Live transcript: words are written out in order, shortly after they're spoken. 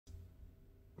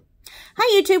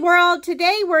Hi, YouTube world.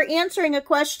 Today we're answering a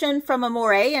question from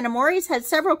Amore, and Amore's had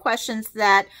several questions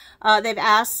that they've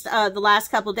asked the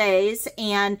last couple days,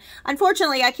 and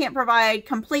unfortunately I can't provide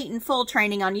complete and full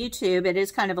training on YouTube. It is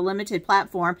kind of a limited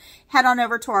platform. Head on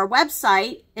over to our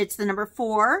website. It's the number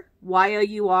 4,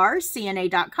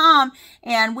 yourcna.com,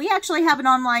 and we actually have an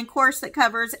online course that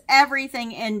covers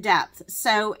everything in depth.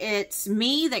 So it's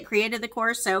me that created the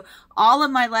course, so all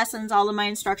of my lessons, all of my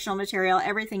instructional material,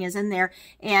 everything is in there,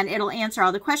 and it'll answer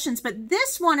all the questions. But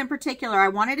this one in particular, I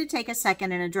wanted to take a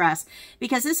second and address,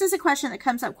 because this is a question that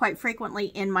comes up quite frequently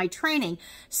in my training.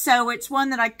 So it's one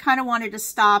that I kind of wanted to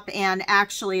stop and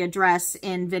actually address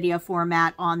in video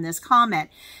format on this comment.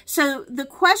 So the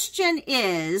question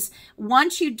is,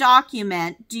 once you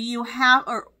document, do you have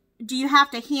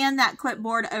to hand that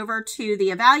clipboard over to the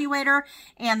evaluator?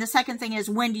 And the second thing is,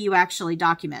 when do you actually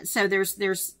document? So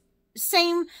there's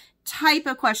same type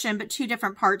of question, but two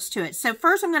different parts to it. So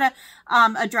first I'm going to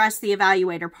address the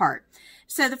evaluator part.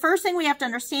 So the first thing we have to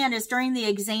understand is during the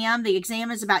exam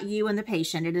is about you and the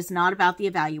patient. It is not about the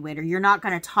evaluator. You're not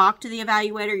going to talk to the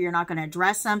evaluator. You're not going to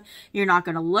address them. You're not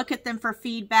going to look at them for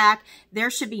feedback. There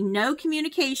should be no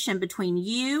communication between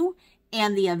you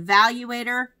and the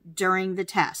evaluator during the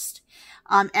test.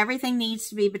 Everything needs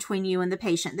to be between you and the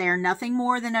patient. They are nothing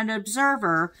more than an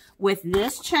observer with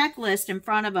this checklist in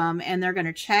front of them, and they're going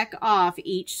to check off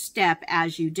each step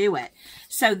as you do it.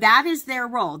 So that is their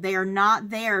role. They are not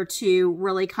there to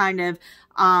really kind of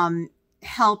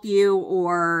help you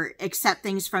or accept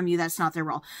things from you. That's not their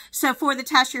role. So for the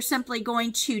test, you're simply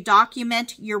going to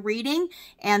document your reading,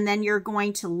 and then you're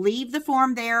going to leave the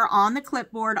form there on the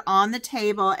clipboard on the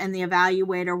table, and the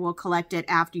evaluator will collect it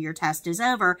after your test is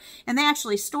over. And they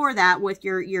actually store that with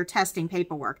your testing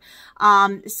paperwork.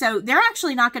 So they're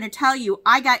actually not going to tell you,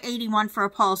 I got 81 for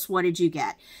a pulse, what did you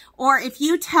get? Or if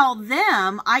you tell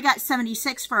them, I got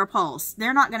 76 for a pulse,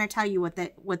 they're not going to tell you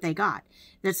what they got.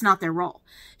 That's not their role.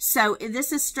 So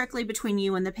this is strictly between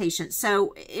you and the patient.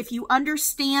 So if you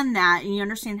understand that and you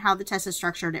understand how the test is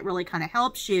structured, it really kind of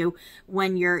helps you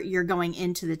when you're going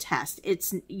into the test.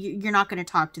 You're not going to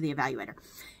talk to the evaluator.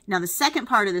 Now, the second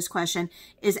part of this question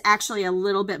is actually a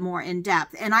little bit more in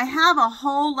depth. And I have a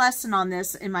whole lesson on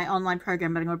this in my online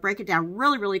program, but I'm going to break it down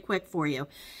really, really quick for you.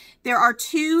 There are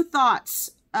two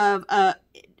thoughts of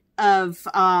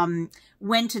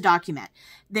when to document.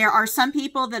 There are some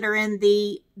people that are in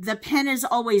the pen is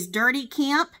always dirty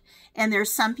camp, and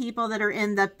there's some people that are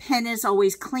in the pen is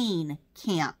always clean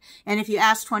camp. And if you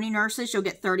ask 20 nurses, you'll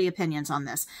get 30 opinions on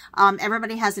this.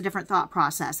 Everybody has a different thought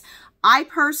process. I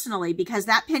personally, because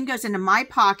that pen goes into my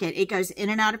pocket, it goes in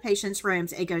and out of patients'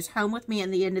 rooms, it goes home with me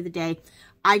at the end of the day,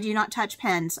 I do not touch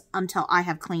pens until I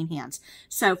have clean hands.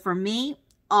 So for me,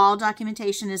 all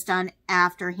documentation is done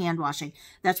after hand washing.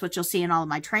 That's what you'll see in all of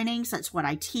my trainings. That's what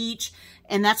I teach.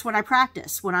 And that's what I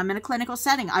practice. When I'm in a clinical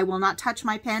setting, I will not touch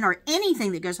my pen or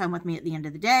anything that goes home with me at the end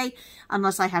of the day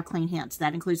unless I have clean hands.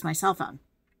 That includes my cell phone.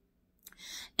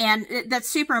 And that's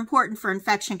super important for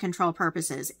infection control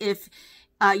purposes. If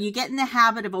you get in the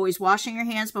habit of always washing your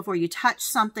hands before you touch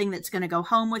something that's going to go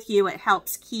home with you, it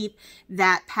helps keep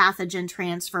that pathogen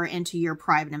transfer into your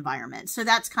private environment. So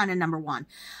that's kind of number one.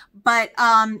 But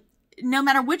no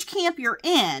matter which camp you're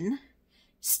in,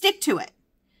 stick to it.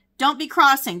 Don't be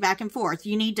crossing back and forth.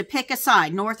 You need to pick a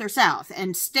side, north or south,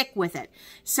 and stick with it.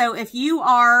 So if you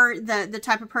are the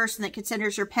type of person that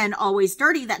considers your pen always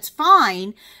dirty, that's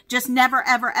fine. Just never,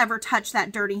 ever, ever touch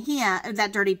that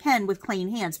dirty pen with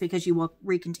clean hands, because you will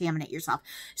recontaminate yourself.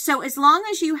 So as long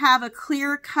as you have a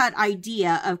clear-cut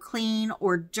idea of clean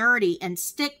or dirty and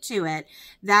stick to it,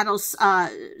 that'll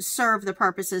serve the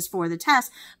purposes for the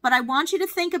test. But I want you to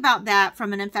think about that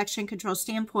from an infection control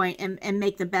standpoint and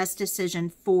make the best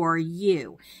decision for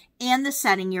you and the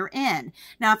setting you're in.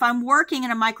 Now, if I'm working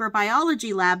in a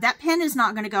microbiology lab, that pen is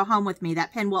not going to go home with me.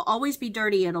 That pen will always be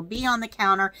dirty. It'll be on the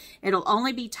counter. It'll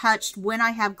only be touched when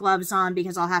I have gloves on,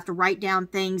 because I'll have to write down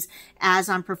things as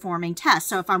I'm performing tests.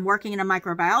 So if I'm working in a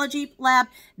microbiology lab,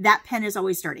 that pen is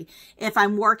always dirty. If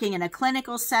I'm working in a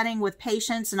clinical setting with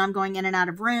patients and I'm going in and out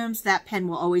of rooms, that pen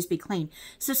will always be clean.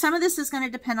 So some of this is going to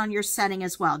depend on your setting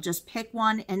as well. Just pick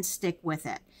one and stick with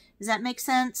it. Does that make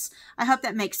sense? I hope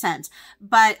that makes sense.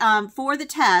 But for the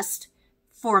test,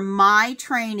 for my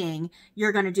training,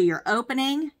 you're going to do your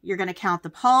opening, you're going to count the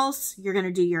pulse, you're going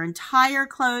to do your entire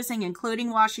closing,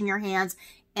 including washing your hands,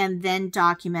 and then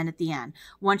document at the end.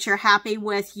 Once you're happy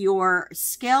with your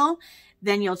skill,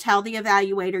 then you'll tell the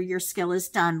evaluator your skill is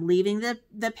done, leaving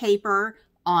the paper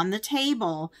on the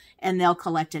table, and they'll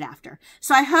collect it after.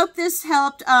 So I hope this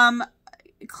helped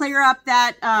clear up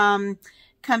that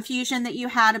confusion that you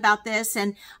had about this.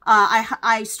 And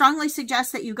I strongly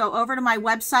suggest that you go over to my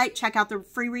website, check out the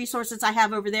free resources I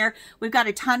have over there. We've got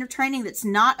a ton of training that's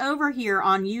not over here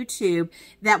on YouTube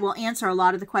that will answer a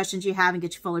lot of the questions you have and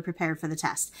get you fully prepared for the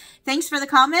test. Thanks for the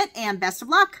comment and best of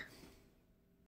luck.